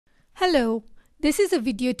Hello, this is a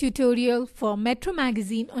video tutorial for Metro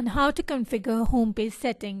Magazine on how to configure homepage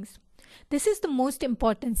settings. This is the most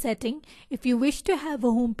important setting if you wish to have a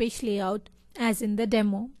homepage layout as in the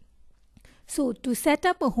demo. So to set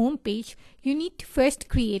up a homepage, you need to first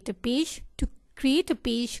create a page. To create a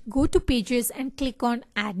page, go to Pages and click on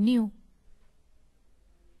Add New.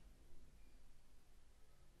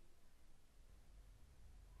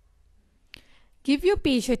 Give your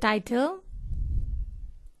page a title.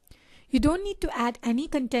 You don't need to add any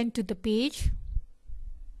content to the page.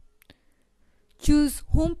 Choose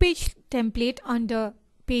Homepage Template under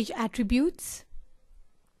Page Attributes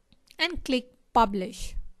and click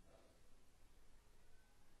Publish.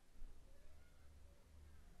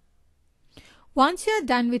 Once you are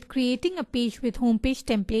done with creating a page with Homepage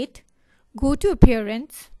Template, go to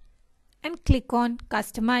Appearance and click on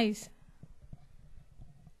Customize.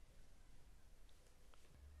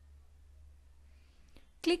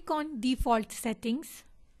 Click on Default Settings,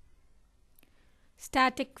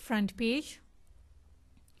 Static Front Page,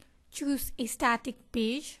 choose a static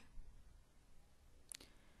page,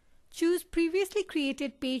 choose Previously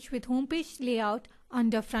Created Page with Homepage Layout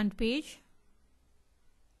under Front Page,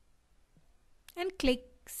 and click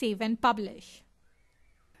Save and Publish.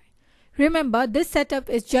 Remember, this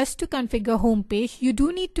setup is just to configure homepage. You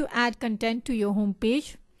do need to add content to your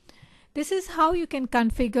homepage. This is how you can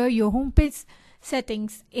configure your homepage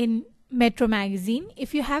settings in Metro Magazine.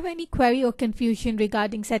 If you have any query or confusion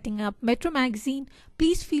regarding setting up Metro Magazine,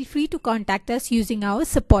 please feel free to contact us using our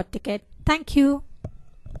support ticket. Thank you.